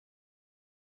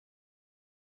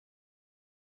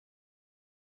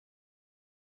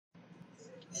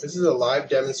This is a live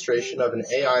demonstration of an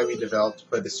AI we developed to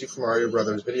play the Super Mario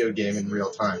Bros. Video game in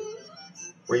real time.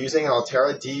 We're using an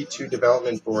Altera DE2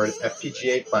 development board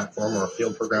FPGA platform, or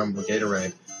field programmable gate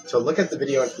array, to look at the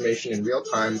video information in real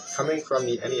time coming from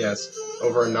the NES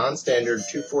over a non-standard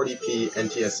 240p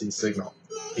NTSC signal.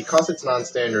 Because it's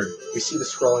non-standard, we see the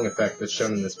scrolling effect that's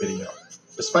shown in this video.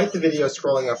 Despite the video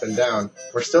scrolling up and down,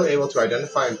 we're still able to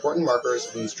identify important markers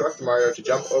and instruct Mario to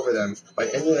jump over them by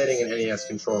emulating an NES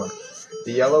controller.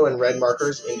 The yellow and red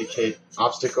markers indicate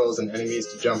obstacles and enemies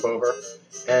to jump over,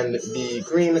 and the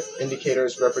green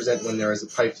indicators represent when there is a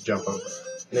pipe to jump over.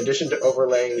 In addition to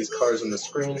overlaying these colors on the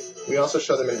screen, we also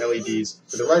show them in LEDs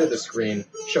to the right of the screen,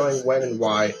 showing when and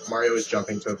why Mario is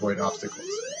jumping to avoid obstacles.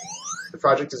 The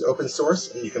project is open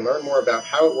source, and you can learn more about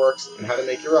how it works and how to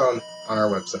make your own on our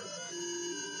website.